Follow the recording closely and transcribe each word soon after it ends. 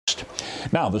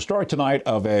Now, the story tonight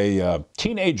of a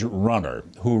teenage runner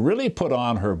who really put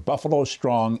on her Buffalo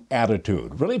Strong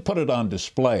attitude, really put it on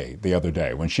display the other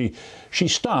day when she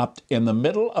stopped in the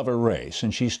middle of a race,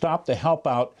 and she stopped to help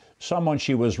out someone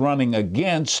she was running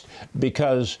against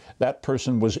because that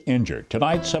person was injured.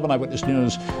 Tonight, 7 Eyewitness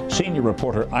News senior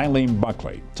reporter Eileen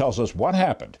Buckley tells us what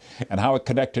happened and how it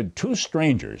connected two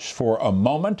strangers for a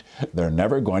moment they're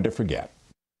never going to forget.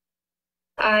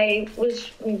 I was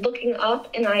looking up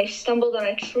and I stumbled on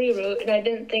a tree root and I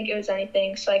didn't think it was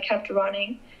anything, so I kept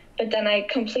running. But then I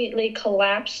completely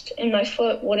collapsed and my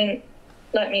foot wouldn't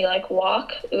let me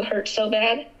walk. It hurt so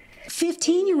bad.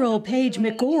 15-year-old Paige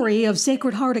McGorry of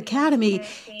Sacred Heart Academy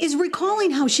is recalling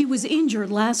how she was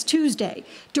injured last Tuesday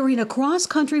during a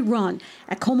cross-country run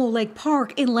at Como Lake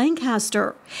Park in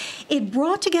Lancaster. It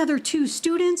brought together two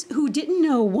students who didn't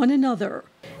know one another.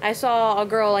 I saw a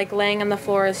girl laying on the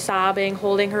floor sobbing,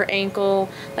 holding her ankle,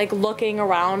 looking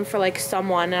around for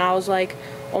someone, and I was like,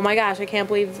 oh my gosh, I can't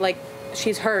believe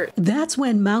she's hurt. That's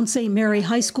when Mount St. Mary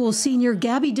High School senior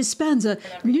Gabby Dispenza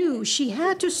knew she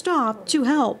had to stop to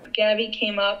help. Gabby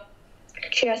came up,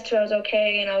 she asked if I was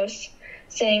okay, and I was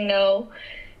saying no.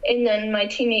 And then my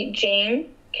teammate Jane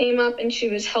came up and she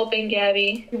was helping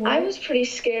Gabby. I was pretty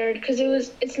scared because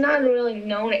it's not a really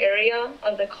known area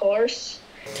of the course.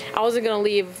 I wasn't going to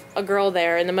leave a girl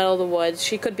there in the middle of the woods.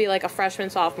 She could be a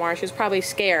freshman, sophomore. She was probably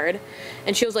scared,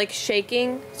 and she was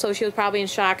shaking, so she was probably in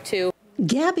shock too.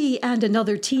 Gabby and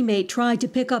another teammate tried to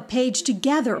pick up Paige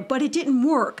together, but it didn't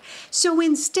work. So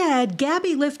instead,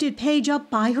 Gabby lifted Paige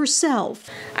up by herself.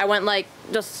 I went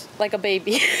just like a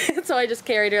baby, so I just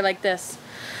carried her like this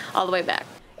all the way back.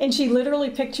 And she literally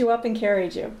picked you up and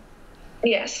carried you?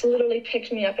 Yes, literally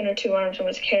picked me up in her two arms and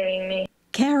was carrying me.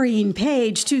 Carrying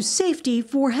Paige to safety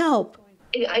for help.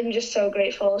 I'm just so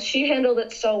grateful. She handled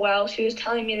it so well. She was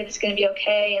telling me that it's going to be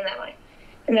okay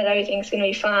and that everything's going to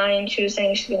be fine. She was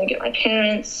saying she's going to get my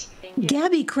parents.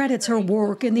 Gabby credits her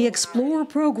work in the Explorer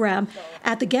program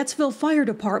at the Gettsville Fire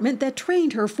Department that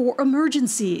trained her for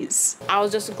emergencies. I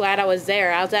was just glad I was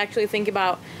there. I was actually thinking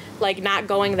about not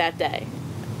going that day,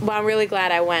 but I'm really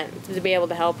glad I went to be able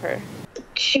to help her.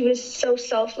 She was so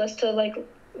selfless to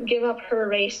give up her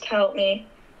race to help me,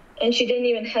 and she didn't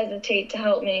even hesitate to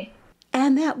help me.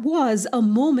 And that was a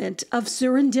moment of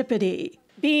serendipity.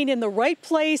 Being in the right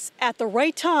place at the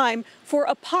right time for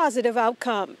a positive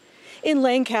outcome. In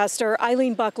Lancaster,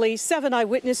 Eileen Buckley, 7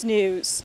 Eyewitness News.